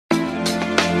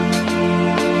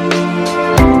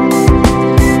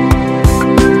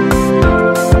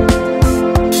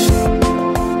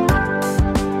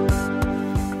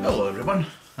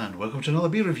welcome to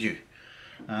another beer review.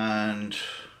 And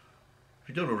if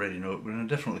you don't already know it, we're in a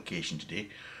different location today.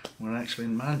 We're actually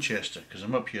in Manchester because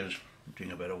I'm up here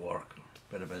doing a bit of work,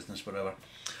 a bit of business, whatever.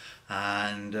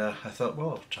 And I thought,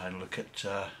 well, I'll try and look at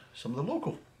some of the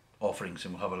local offerings,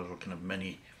 and we'll have a little kind of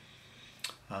mini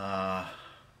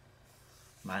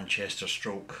Manchester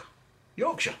stroke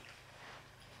Yorkshire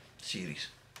series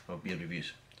of beer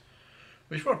reviews,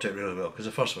 which worked out really well because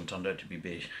the first one turned out to be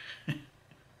beige.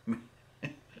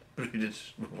 Brewed at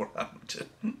Wolverhampton.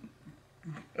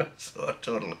 So I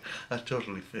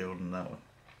totally failed in that one.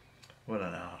 What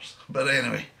an arse. But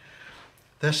anyway,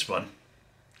 this one,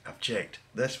 I've checked,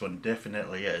 this one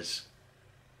definitely is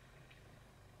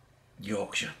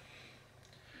Yorkshire.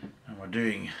 And we're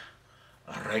doing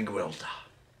a Riggwelter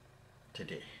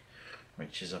today,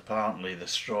 which is apparently the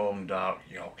strong dark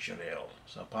Yorkshire Ale.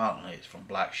 So apparently it's from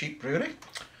Black Sheep Brewery,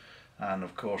 and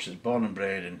of course it's born and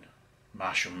bred in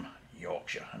Masham,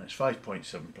 Yorkshire, and it's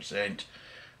 5.7%.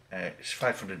 It's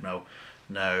 500ml.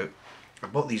 Now, I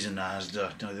bought these in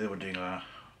Asda. Now they were doing a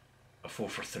 4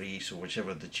 for 3, so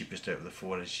whichever the cheapest out of the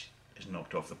 4 is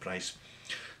knocked off the price.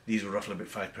 These were roughly about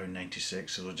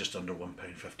 £5.96, so they're just under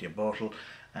 £1.50 a bottle.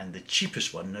 And the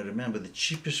cheapest one, now remember, the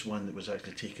cheapest one that was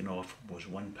actually taken off was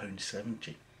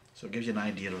 £1.70. So it gives you an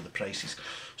idea of the prices.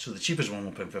 So the cheapest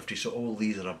one, £1.50, so all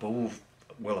these are above,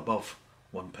 well above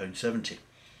 £1.70.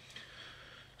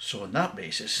 So on that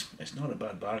basis, it's not a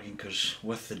bad bargain, because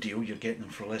with the deal you're getting them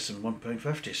for less than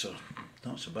 £1.50, so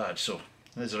not so bad. So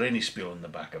is there any spiel on the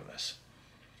back of this?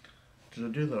 Did I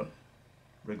do that?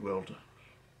 Riggwelter.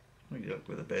 Not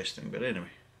exactly the best thing, but anyway,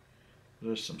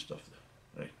 there is some stuff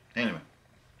there. Right, anyway.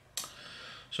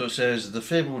 So it says, the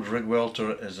fabled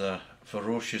Riggwelter is a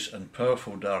ferocious and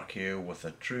powerful dark ale with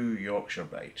a true Yorkshire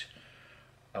bite.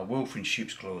 A wolf in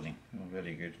sheep's clothing. Oh,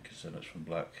 very good, considering it's from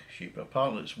Black Sheep.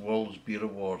 Apparently it's World's Beer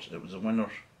Awards. It was a winner.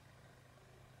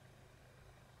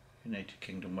 United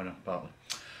Kingdom winner, apparently.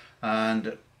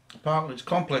 And apparently it's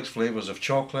complex flavours of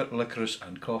chocolate, licorice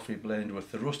and coffee blend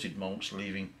with the roasted malts,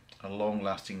 leaving a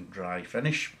long-lasting dry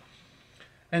finish.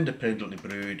 Independently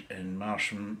brewed in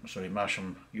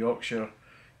Masham, Yorkshire,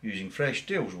 using fresh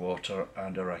Dales water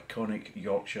and our iconic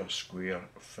Yorkshire Square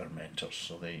fermenters.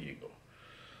 So there you go.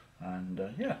 And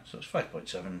yeah, so it's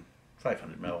 5.7,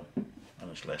 500ml,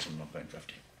 and it's less than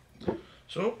 £1.50.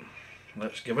 So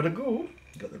let's give it a go.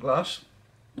 Got the glass.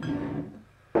 Trying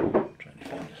to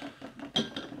find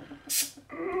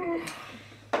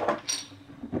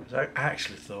it. I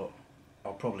actually thought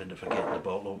I'll probably end up forgetting the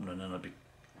bottle opener, and then I'll be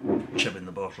chipping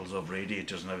the bottles of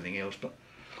radiators and everything else. But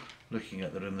looking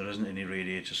at the room, there isn't any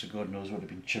radiators, so God knows what I've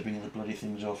been chipping the bloody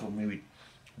things off, or maybe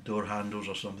door handles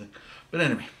or something. But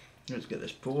anyway, let's get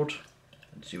this poured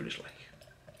and see what it's like.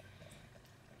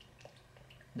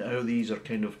 Now these are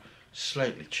kind of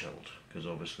slightly chilled, because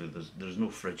obviously there's no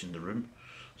fridge in the room,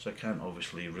 so I can't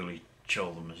obviously really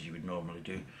chill them as you would normally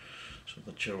do. So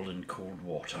they're chilled in cold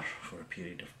water for a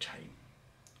period of time,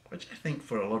 which I think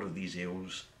for a lot of these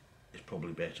ales is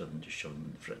probably better than just shoving them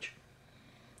in the fridge.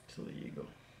 So there you go.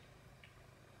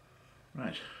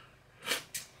 Right.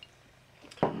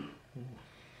 Ooh.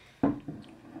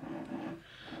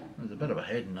 There's a bit of a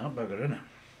head in that bugger, isn't it?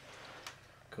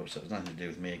 Of course, that has nothing to do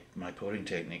with my pouring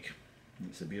technique.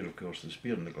 It's the beer, of course. There's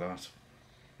beer in the glass.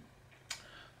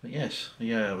 But yes,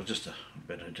 yeah, it was just a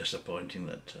bit disappointing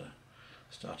that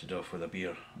started off with a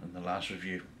beer in the last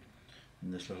review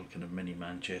in this little kind of mini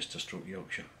Manchester stroke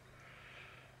Yorkshire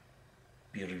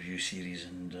beer review series,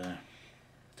 and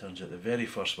turns out the very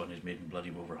first one is made in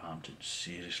bloody Wolverhampton.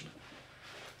 Seriously.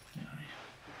 Yeah.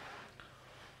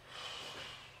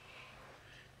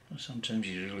 Sometimes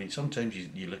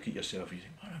you look at yourself and you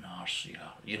think, what an arse you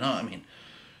are. You know what I mean?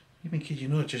 You mean, kid, you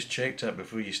know, just checked that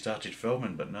before you started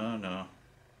filming, but no.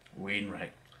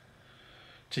 Wainwright.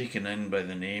 Taken in by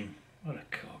the name. What a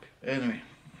cog. Anyway,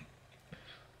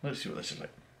 let's see what this is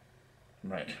like.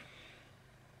 Right.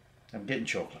 I'm getting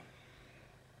chocolate.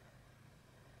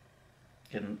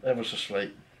 Getting ever so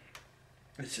slight.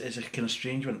 It's a kind of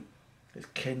strange one. It's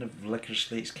kind of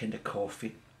licorice, it's kind of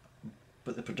coffee.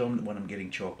 But the predominant one, I'm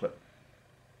getting chocolate,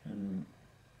 and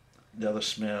the other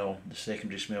smell, the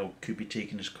secondary smell, could be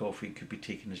taken as coffee, could be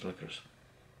taken as licorice.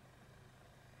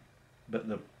 But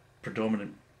the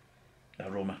predominant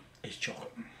aroma is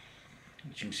chocolate.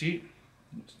 As you can see,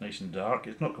 it's nice and dark.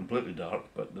 It's not completely dark,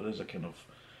 but there's a kind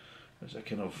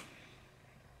of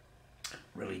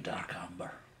really dark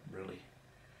amber. Really,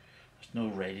 there's no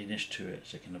readiness to it.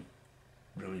 It's a kind of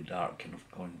really dark, kind of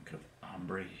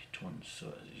ambery tones. So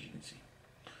as you can see.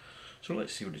 So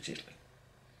let's see what it tastes like.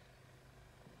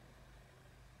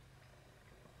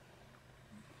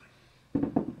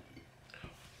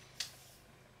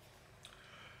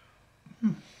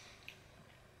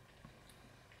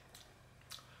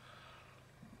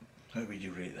 How would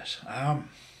you rate this?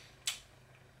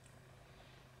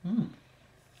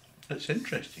 It's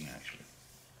interesting actually.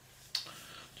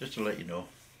 Just to let you know,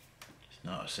 it's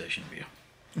not a session beer.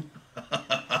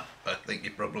 I think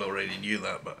you probably already knew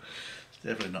that, but it's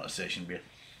definitely not a session beer.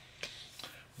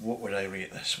 What would I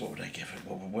rate this? What would I give it?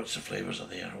 What's the flavours are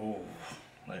there? Oh,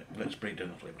 let's break down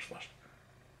the flavours first.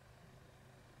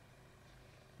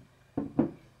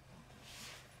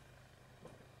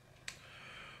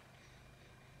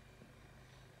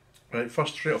 Right,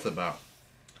 first straight off the bat,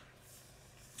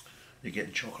 you're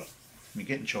getting chocolate. You're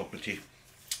getting chocolatey,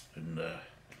 and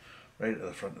right at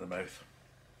the front of the mouth.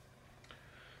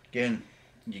 Again,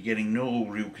 you're getting no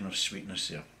real kind of sweetness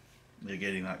there. You're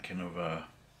getting that kind of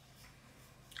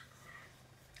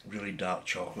really dark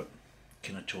chocolate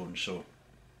kind of tone. So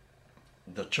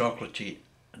the chocolatey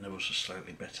and ever so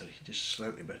slightly bittery, just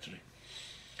slightly bittery.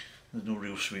 There's no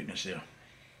real sweetness there.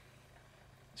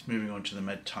 It's moving on to the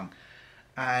mid tongue,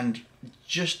 and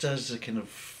just as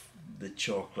the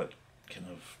chocolate kind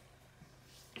of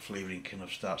flavouring kind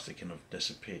of starts to kind of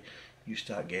dissipate, you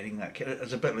start getting that.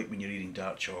 It's a bit like when you're eating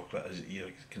dark chocolate, as you're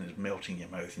kind of melting in your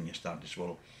mouth and you start to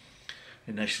swallow.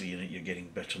 Initially you're getting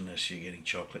bitterness, you're getting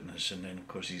chocolateness, and then of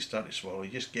course as you start to swallow,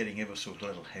 you're just getting ever so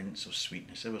little hints of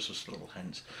sweetness, ever so little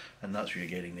hints, and that's what you're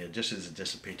getting there. Just as it's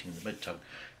dissipating in the mid tongue,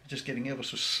 you're just getting ever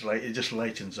so slight. It just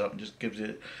lightens up and just gives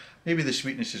it. Maybe the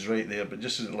sweetness is right there, but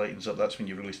just as it lightens up, that's when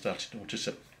you really start to notice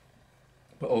it.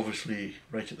 But obviously,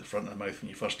 right at the front of the mouth when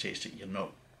you first taste it, you're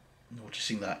not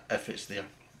noticing that if it's there,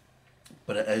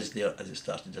 but it is there as it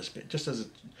starts to dissipate. Just as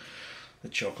the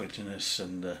chocolatiness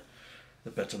and the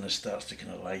bitterness starts to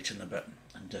kind of lighten a bit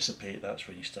and dissipate, that's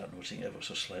when you start noticing ever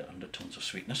so slight undertones of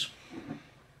sweetness.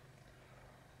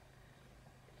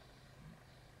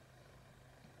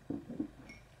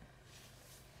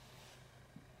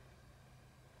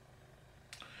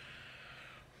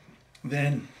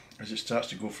 Then, as it starts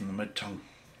to go from the mid-tongue,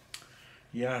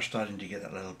 you are starting to get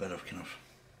that little bit of kind of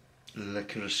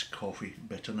licorice coffee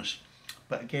bitterness.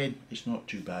 But again, it's not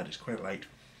too bad, it's quite light,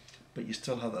 but you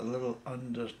still have that little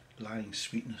underlying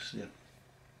sweetness there.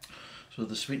 So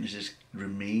the sweetness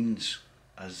remains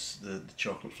as the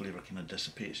chocolate flavour kind of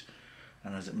dissipates,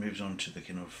 and as it moves on to the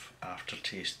kind of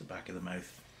aftertaste, the back of the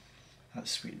mouth, that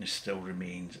sweetness still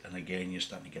remains, and again you're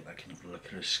starting to get that kind of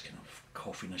licorice, kind of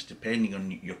coffeeness, depending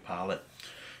on your palate.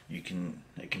 It can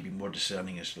be more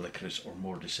discerning as licorice or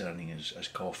more discerning as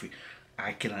coffee.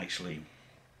 I can actually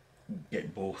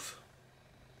get both.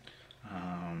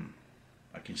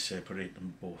 I can separate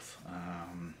them both,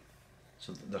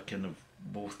 so that they're kind of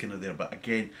both kind of there. But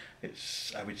again,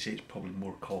 I would say it's probably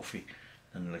more coffee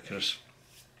than licorice.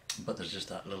 But there's just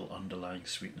that little underlying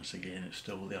sweetness again. It's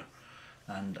still there,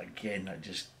 and again that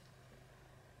just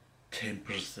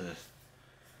tempers the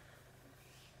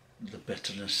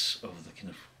bitterness of the kind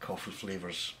of coffee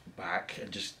flavours back,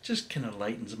 and just kind of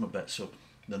lightens them a bit, so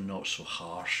they're not so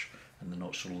harsh and they're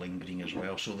not so lingering as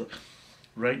well. So that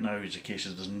right now is the case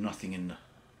is there's nothing in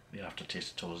the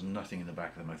aftertaste at all. There's nothing in the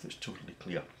back of the mouth. It's totally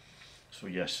clear. So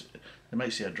yes, they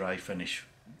might say a dry finish.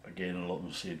 Again, a lot of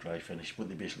them say a dry finish. What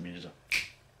they basically mean is a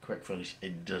quick finish.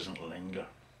 It doesn't linger.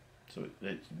 So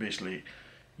it's basically,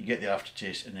 you get the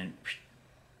aftertaste and then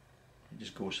it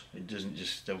just goes. It doesn't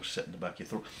just still sit in the back of your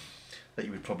throat, that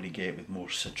you would probably get with more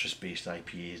citrus based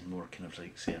IPAs and more kind of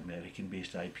like say American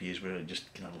based IPAs, where it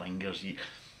just kind of lingers.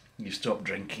 You stop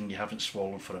drinking, you haven't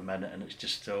swallowed for a minute, and it's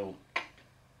just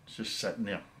sitting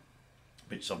there,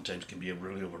 which sometimes can be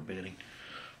really overbearing.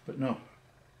 But no.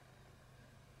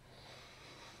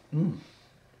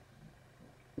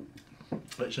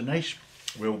 It's a nice,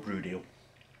 well brewed ale,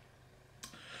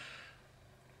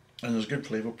 and there's good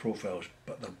flavour profiles,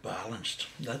 but they're balanced.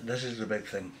 This is the big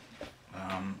thing.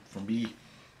 For me,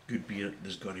 good beer,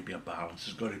 there's got to be a balance.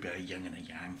 There's got to be a yin and a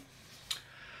yang.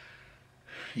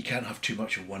 You can't have too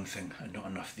much of one thing and not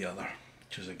enough of the other,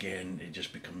 because again, it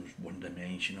just becomes one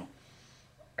dimensional.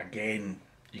 Again,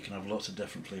 you can have lots of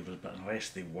different flavours, but unless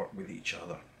they work with each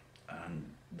other and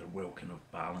they're well kind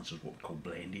of balanced, is what we call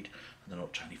blended, and they're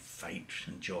not trying to fight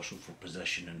and jostle for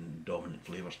position and dominant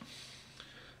flavours,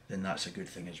 then that's a good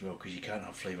thing as well, because you can't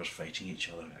have flavours fighting each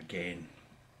other. Again,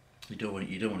 you don't want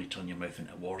to turn your mouth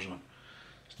into a war zone.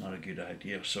 It's not a good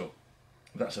idea. So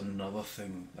that's another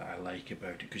thing that I like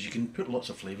about it, because you can put lots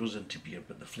of flavours into beer,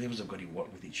 but the flavours have got to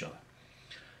work with each other,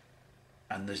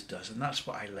 and this does. And that's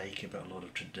what I like about a lot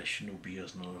of traditional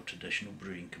beers and a lot of traditional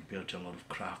brewing compared to a lot of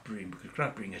craft brewing, because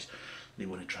craft brewing is, they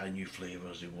want to try new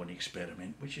flavours, they want to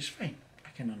experiment, which is fine. I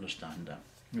can understand that.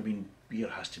 I mean, beer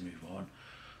has to move on,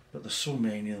 but there's so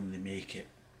many of them, they make it,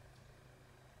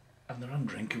 and they're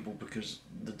undrinkable because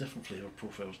the different flavour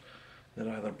profiles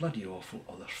they're either bloody awful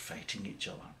or they're fighting each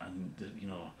other, and you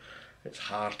know, it's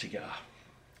hard to get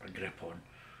a grip on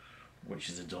which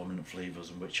is the dominant flavours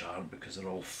and which aren't, because they're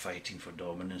all fighting for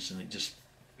dominance, and it just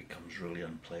becomes really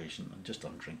unpleasant and just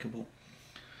undrinkable.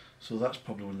 So that's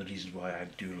probably one of the reasons why I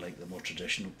do like the more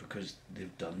traditional, because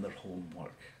they've done their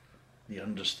homework. They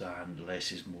understand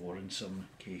less is more in some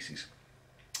cases,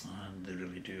 and they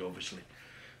really do. Obviously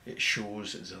it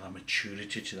shows there's a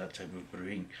maturity to that type of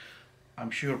brewing.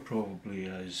 I'm sure probably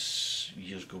as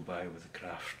years go by with the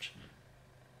craft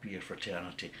beer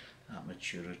fraternity, that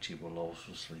maturity will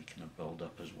obviously kind of build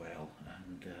up as well,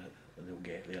 and they'll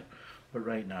get there. But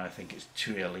right now I think it's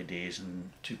too early days,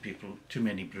 and too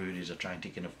many breweries are trying to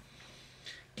kind of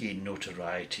gain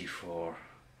notoriety for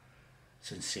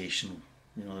sensational.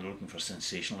 You know, they're looking for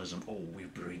sensationalism. Oh, we're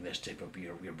brewing this type of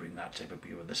beer, we're brewing that type of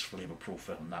beer with this flavour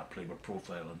profile and that flavour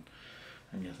profile,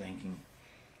 and you're thinking,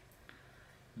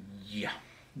 yeah,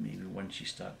 maybe once you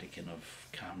start to kind of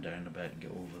calm down a bit and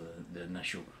get over the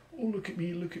initial, oh look at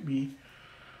me,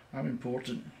 I'm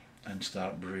important, and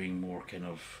start brewing more kind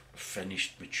of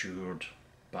finished, matured,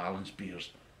 balanced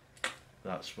beers,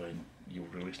 that's when you'll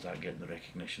really start getting the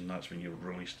recognition. That's when you'll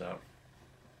really start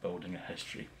building a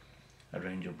history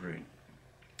around your brewing.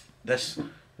 This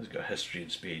has got a history in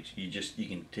spades. You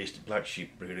can taste it. Black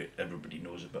Sheep Brewery, everybody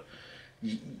knows it, but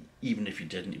even if you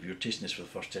didn't, if you're tasting this for the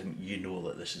first time, you know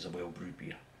that this is a well brewed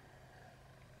beer.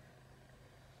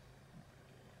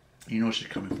 You know it's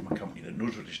coming from a company that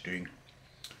knows what it's doing.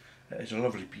 It's a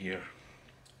lovely beer.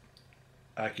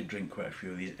 I could drink quite a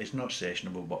few of these. It's not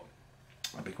sessionable, but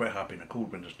I'd be quite happy in a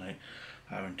cold winter's night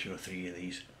having 2 or 3 of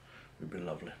these would be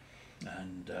lovely.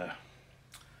 And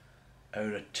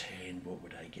out of 10, what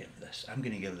would I give this? I'm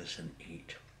going to give this an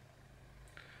 8,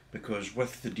 because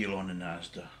with the deal on the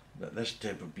NASDA, that this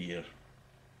type of beer,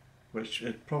 which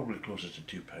is probably closer to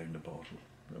 £2 a bottle,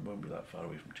 it won't be that far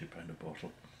away from £2 a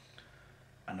bottle,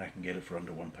 and I can get it for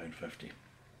under £1.50.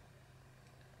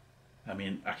 I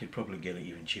mean, I could probably get it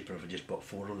even cheaper if I just bought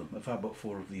 4 of them. If I bought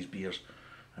 4 of these beers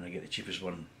and I get the cheapest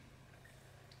one,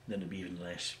 then it'd be even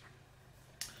less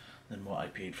than what I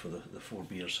paid for the 4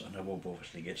 beers, and I will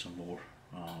obviously get some more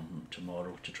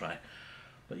tomorrow to try.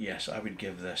 But yes, I would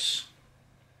give this,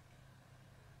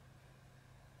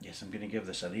 yes, I'm going to give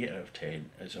this an 8 out of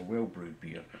 10. It's a well brewed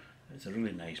beer, it's a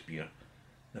really nice beer.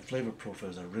 The flavour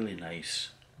profiles are really nice,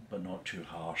 but not too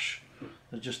harsh.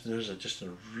 There's just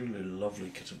a really lovely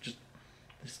kind of just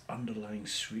this underlying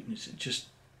sweetness. It just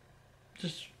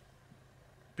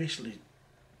basically,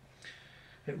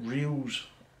 it reels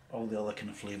all the other kind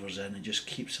of flavours in and just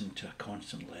keeps them to a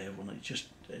constant level, and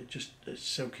it's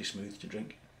silky smooth to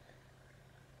drink.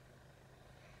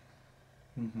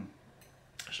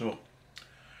 So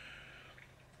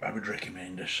I would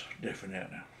recommend this,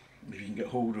 definitely. If you can get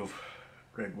hold of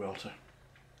Riggwelter,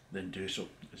 then do so.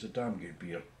 It's a damn good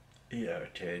beer. 8 out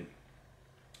of 10.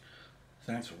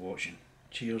 Thanks for watching.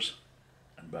 Cheers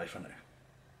and bye for now.